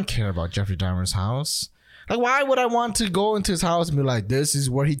 like, I don't care about Jeffrey Dahmer's house. Like, why would I want to go into his house and be like, this is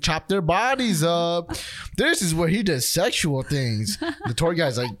where he chopped their bodies up. This is where he does sexual things. The tour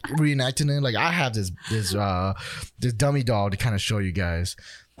guy's like reenacting it. Like, I have this dummy doll to kind of show you guys.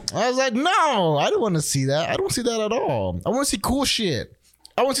 I was like, no, I don't want to see that. I don't see that at all. I want to see cool shit.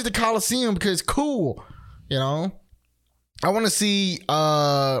 I want to see the Coliseum because it's cool. You know? I want to see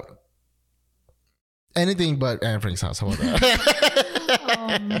anything but Anne Frank's house. How about that?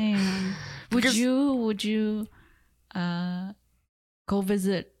 Oh man. Would you go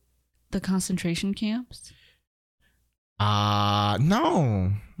visit the concentration camps?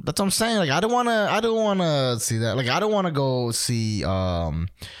 No. That's what I'm saying. Like, I don't wanna see that. Like, I don't wanna go see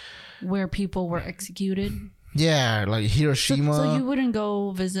where people were executed. Yeah, like Hiroshima. So you wouldn't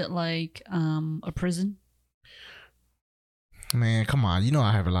go visit like a prison? Man, come on. You know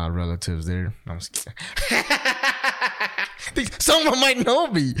I have a lot of relatives there. I'm just kidding. Some of them might know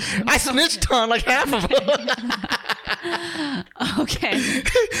me. I snitched on like half of them. Okay.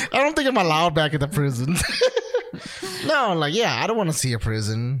 I don't think I'm allowed back at the prison. No, like, yeah, I don't want to see a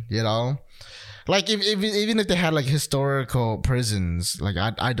prison, you know? Like, even if they had like historical prisons, like,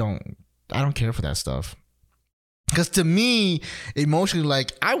 I don't care for that stuff. Because to me, emotionally,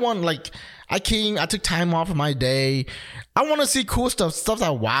 like, I took time off of my day. I want to see cool stuff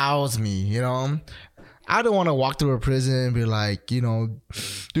that wows me, you know? I don't want to walk through a prison and be like, you know,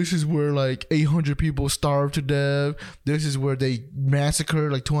 this is where like 800 people starved to death. This is where they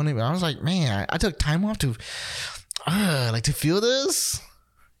massacred like 20. I was like, man, I took time off to, like, to feel this.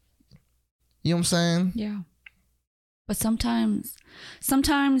 You know what I'm saying? Yeah. But sometimes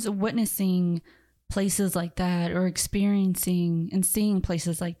witnessing places like that or experiencing and seeing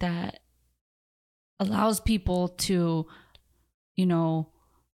places like that allows people to, you know,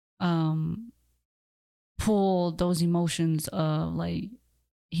 pull those emotions of like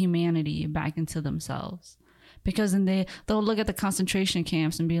humanity back into themselves, because then they'll look at the concentration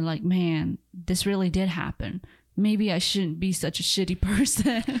camps and be like, man, this really did happen. Maybe I shouldn't be such a shitty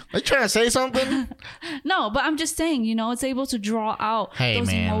person. Are you trying to say something? No, but I'm just saying, you know, it's able to draw out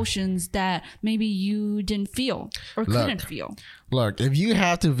those emotions that maybe you didn't feel or couldn't feel. Look, if you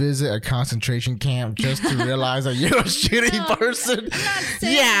have to visit a concentration camp just to realize that you're a shitty person,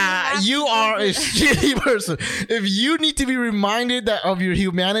 yeah, you are a shitty person. If you need to be reminded of your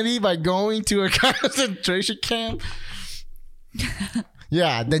humanity by going to a concentration camp,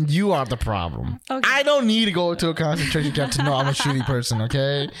 yeah, then you are the problem. Okay. I don't need to go to a concentration camp to know I'm a shitty person,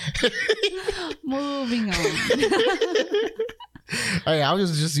 okay? Moving on. Hey, I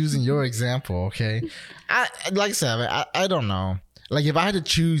was just using your example, okay? Like I said, I don't know. Like if I had to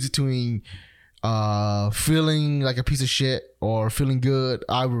choose between feeling like a piece of shit or feeling good,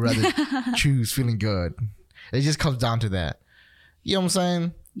 I would rather choose feeling good. It just comes down to that. You know what I'm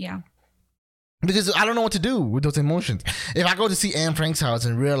saying? Yeah. Because I don't know what to do with those emotions. If I go to see Anne Frank's house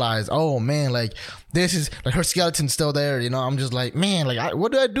and realize, oh man, like this is like her skeleton's still there, you know, I'm just like, man, like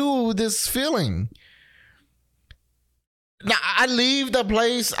what do I do with this feeling? Now I leave the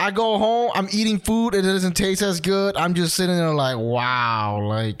place, I go home, I'm eating food, it doesn't taste as good. I'm just sitting there like, wow,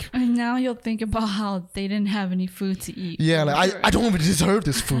 like. And now you'll think about how they didn't have any food to eat. Yeah, like I don't even deserve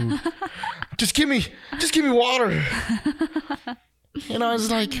this food. just give me water. You know, it's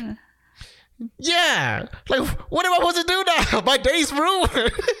like. Yeah, like what am I supposed to do now? My day's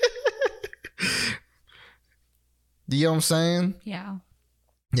ruined. You know what I'm saying? Yeah.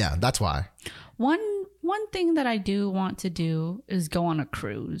 Yeah, that's why. One thing that I do want to do is go on a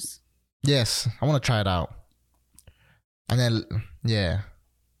cruise. Yes, I want to try it out. And then, yeah.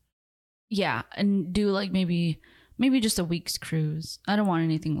 Yeah, and do like maybe just a week's cruise. I don't want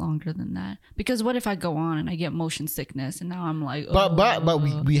anything longer than that. Because what if I go on and I get motion sickness and now I'm like, but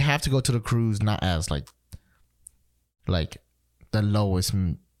we have to go to the cruise not as like the lowest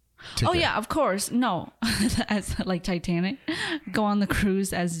ticket. Oh yeah, of course. No, as like Titanic, go on the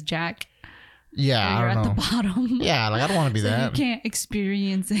cruise as Jack. Yeah, you're I don't at know. the bottom. Yeah, like I don't want to be so that. You can't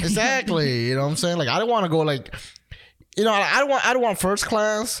experience it. Exactly. You know what I'm saying? Like I don't want to go like, you know, I don't want first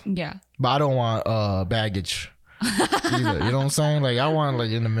class. Yeah. But I don't want baggage. Either, you know what I'm saying? Like I want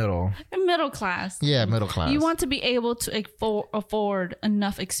like in the middle. Middle class. Yeah, middle class. You want to be able to afford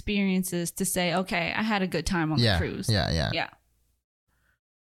enough experiences to say, okay, I had a good time on the cruise. Yeah.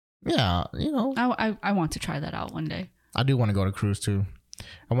 Yeah, you know. I want to try that out one day. I do want to go to cruise too.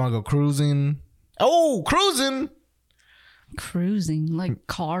 I want to go cruising. Oh, cruising. Cruising, like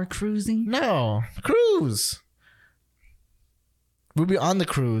car cruising? No, cruise. We'll be on the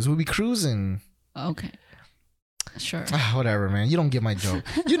cruise. We'll be cruising. Okay. Sure. Whatever, man. You don't get my joke.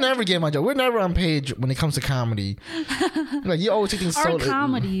 You never get my joke. We're never on page when it comes to comedy. Like you always take things Our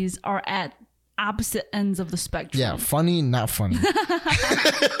comedies are at opposite ends of the spectrum. Yeah, funny, not funny.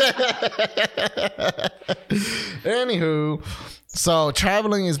 Anywho, so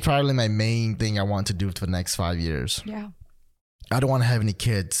traveling is probably my main thing I want to do for the next 5 years. Yeah. I don't want to have any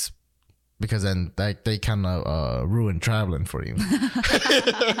kids because then they kind of ruin traveling for you.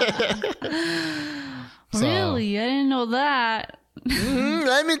 Really? I didn't know that.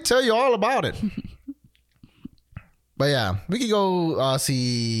 Let me tell you all about it. But yeah, we could go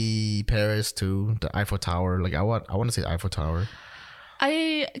see Paris too, the Eiffel Tower. Like I want to see the Eiffel Tower.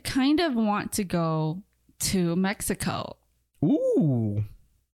 I kind of want to go to Mexico. Ooh.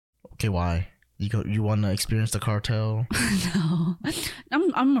 Okay, why? You want to experience the cartel? No,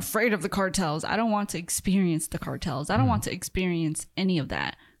 I'm afraid of the cartels. I don't want to experience the cartels. I don't want to experience any of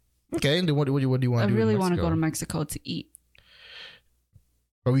that. Okay, and then what do you want to do? I really want to go to Mexico to eat.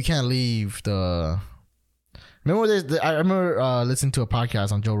 But we can't leave the. Remember, I remember listening to a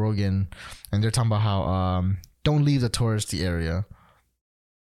podcast on Joe Rogan, and they're talking about how don't leave the touristy area.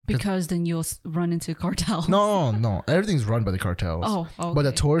 Because then you'll run into cartels. No. Everything's run by the cartels. Oh, okay. But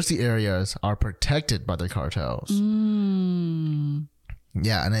the touristy areas are protected by the cartels. Yeah,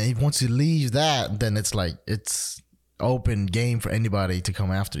 and then once you leave that, then it's like it's open game for anybody to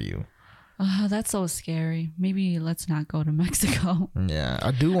come after you. That's so scary. Maybe let's not go to Mexico. Yeah,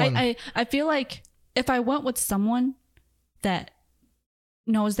 I do want. I feel like if I went with someone that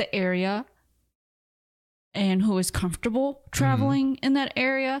knows the area and who is comfortable traveling in that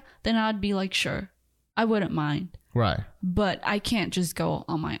area, then I'd be like, sure, I wouldn't mind. Right. But I can't just go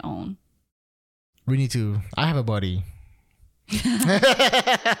on my own. We need to. I have a buddy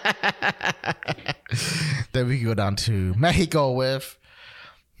that we can go down to Mexico with.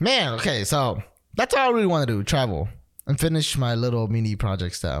 Man, okay, so that's all I really want to do, travel and finish my little mini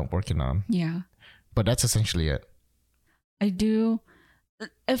projects that I'm working on. Yeah. But that's essentially it. I do.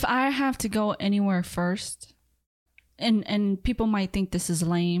 If I have to go anywhere first, and people might think this is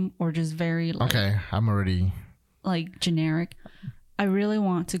lame or just very like, okay, I'm already like generic. I really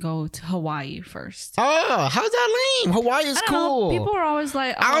want to go to Hawaii first. Oh, how's that lame? Hawaii is cool. Know. People are always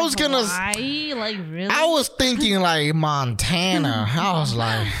like, oh, I was Hawaii? Like, really? I was thinking like Montana. I was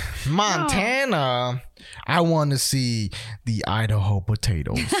like, Montana. No. I want to see the Idaho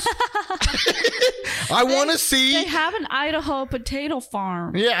potatoes. I want to see. They have an Idaho potato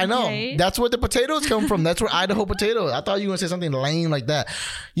farm. Yeah, I know. Okay? That's where the potatoes come from. That's where Idaho potatoes. I thought you were going to say something lame like that.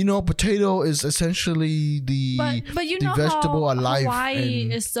 You know, potato is essentially the but you the know vegetable how alive. Hawaii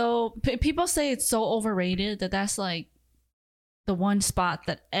is so. People say it's so overrated that's like the one spot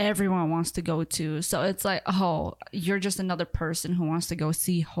that everyone wants to go to. So it's like, oh, you're just another person who wants to go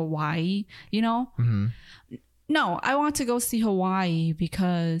see Hawaii, you know? Mm-hmm. No, I want to go see Hawaii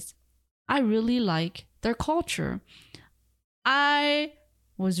because I really like their culture. I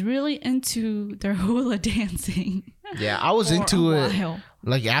was really into their hula dancing. Yeah, I was for into a it. while.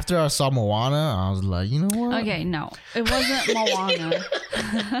 Like after I saw Moana, I was like, you know what? Okay, no, it wasn't Moana.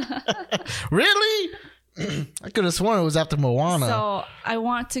 Really? I could have sworn it was after Moana. So I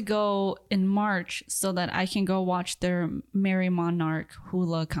want to go in March so that I can go watch their Merry Monarch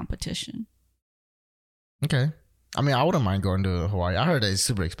hula competition. Okay. I mean, I wouldn't mind going to Hawaii. I heard that it's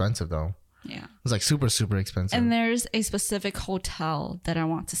super expensive though. Yeah. It's like super, super expensive. And there's a specific hotel that I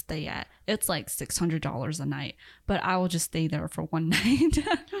want to stay at. It's like $600 a night, but I will just stay there for one night.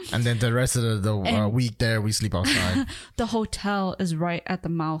 And then the rest of the week there, we sleep outside. The hotel is right at the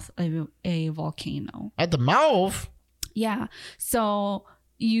mouth of a volcano. At the mouth? Yeah. So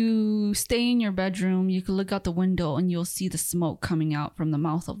you stay in your bedroom, you can look out the window and you'll see the smoke coming out from the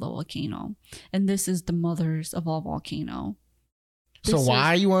mouth of the volcano. And this is the mothers of all volcano. So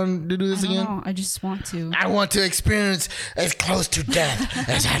why you want to do this again? No, I just want to. I want to experience as close to death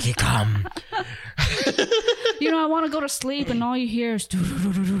as I can come. You know, I want to go to sleep and all you hear is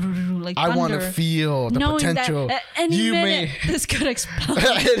like thunder. I want to feel the knowing potential. That at any minute, this could explode.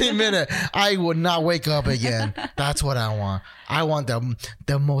 At any minute, I would not wake up again. That's what I want. I want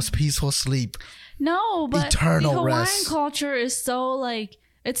the most peaceful sleep. No, but eternal the Hawaiian rest. culture is so like,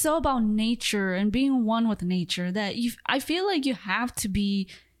 it's so about nature and being one with nature that I feel like you have to be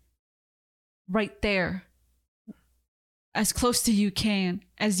right there as close to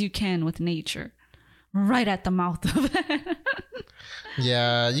as you can with nature, right at the mouth of it.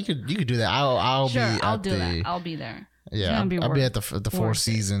 Yeah, you could do that. I'll Sure, be. I'll at do the, that. I'll be there. Yeah, I'll be at the Four worth it.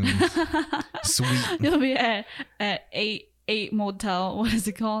 Seasons suite. You'll be at eight motel. What is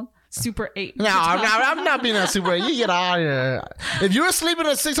it called? Super 8. No, I'm not being a Super 8. You get out of here. If you're sleeping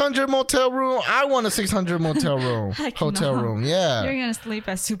in a 600 motel room, I want a 600 motel room. Heck Hotel no. room, yeah. You're gonna sleep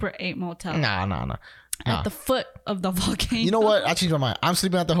at Super 8 motel. No. At the foot of the volcano. You know what? I changed my mind. I'm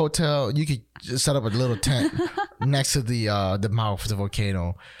sleeping at the hotel. You could just set up a little tent next to the mouth of the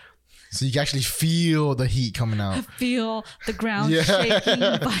volcano. So you can actually feel the heat coming out. Feel the ground Yeah. shaking,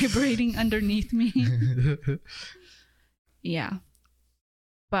 vibrating underneath me. Yeah.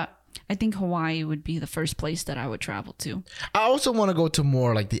 But I think Hawaii would be the first place that I would travel to. I also want to go to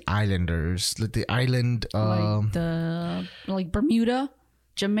more like the islanders, like the island. Like Bermuda,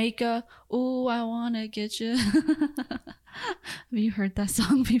 Jamaica. Ooh, I wanna get you. Have you heard that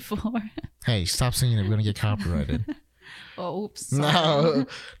song before? Hey, stop singing it. We're gonna get copyrighted. Oh, oops. Sorry.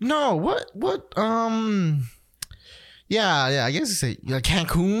 No. What? Yeah. I guess it's like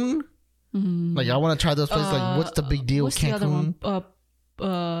Cancun. Mm. Like I want to try those places. Like, what's the big deal with What's the other Cancun? one? What?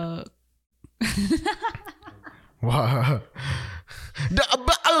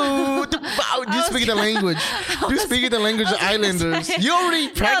 You speaking the language. You speaking the language of islanders. You already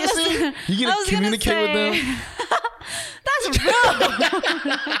practicing? You gonna communicate with them? That's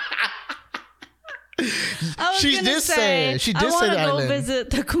real. She did say the I want to go island.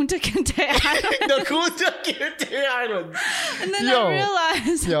 visit the Kunta Kinte Island. The Kunta Kinte Island. And then I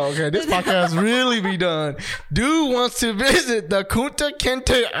realized. Okay, this podcast really be done. Dude wants to visit the Kunta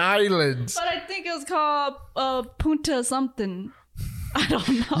Kinte Islands. But I think it was called Punta something. I don't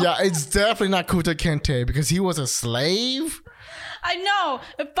know. Yeah, it's definitely not Kunta Kinte because he was a slave. I know.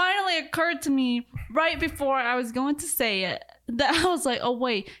 It finally occurred to me right before I was going to say it that I was like, oh,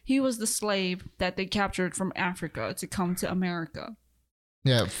 wait, he was the slave that they captured from Africa to come to America.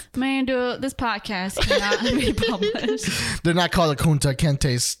 Yeah. Man, dude, this podcast cannot be published. They're not called the Kunta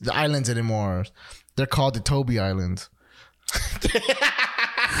Kinte Islands anymore. They're called the Toby Islands.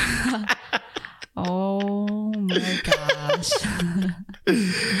 Oh my gosh.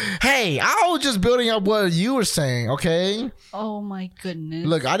 Hey, I was just building up what you were saying, okay? Oh my goodness.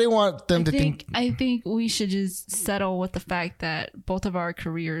 Look, I didn't want them to think. I think we should just settle with the fact that both of our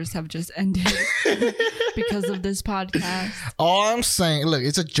careers have just ended because of this podcast. All I'm saying, look,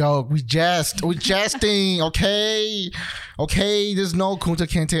 it's a joke. We're jesting, okay? Okay, there's no Kunta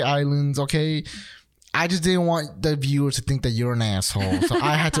Kinte Islands, okay? I just didn't want the viewers to think that you're an asshole. So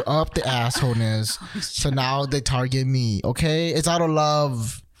I had to up the assholeness. So now they target me, okay? It's out of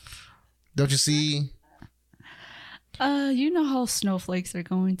love. Don't you see? You know how snowflakes are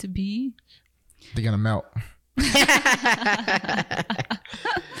going to be. They're gonna melt.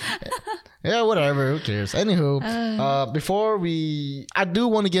 Yeah, whatever. Who cares? Anywho, before I do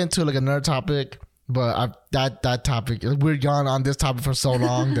want to get into like another topic But that topic, we're gone on this topic for so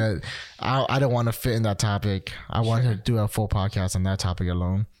long that I don't want to fit in that topic. I want to do a full podcast on that topic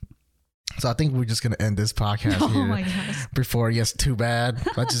alone. So I think we're just going to end this podcast here my gosh. before it gets too bad.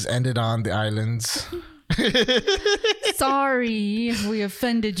 Let's just end it on the islands. Sorry if we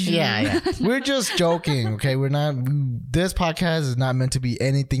offended you. Yeah. We're just joking, okay? This podcast is not meant to be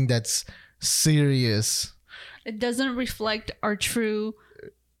anything that's serious. It doesn't reflect our true...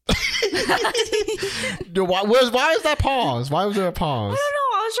 Why is that pause? Why was there a pause? I don't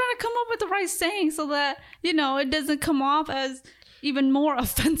know. I was trying to come up with the right saying so that, it doesn't come off as even more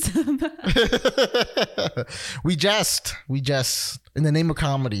offensive. We jest. In the name of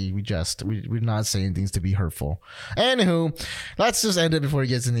comedy, we jest. We're not saying things to be hurtful. Anywho, let's just end it before it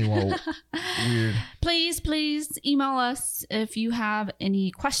gets any more weird. Please email us if you have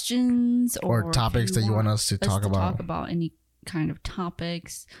any questions or topics that you want us to talk about. Talk about any kind of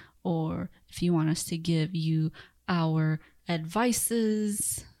topics, or if you want us to give you our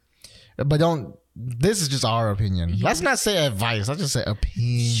advices. But this is just our opinion. Yeah. Let's not say advice. Let's just say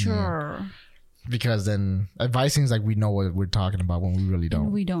opinion. Sure. Because then advice seems like we know what we're talking about when we really don't.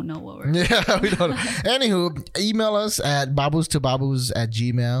 And we don't know what we're Yeah, we don't. Anywho, email us at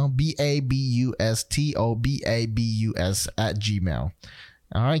babustobabus@gmail. BABUSTOBABUS@gmail.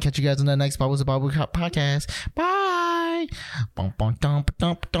 All right, catch you guys on the next Babus to Babus podcast. Bye.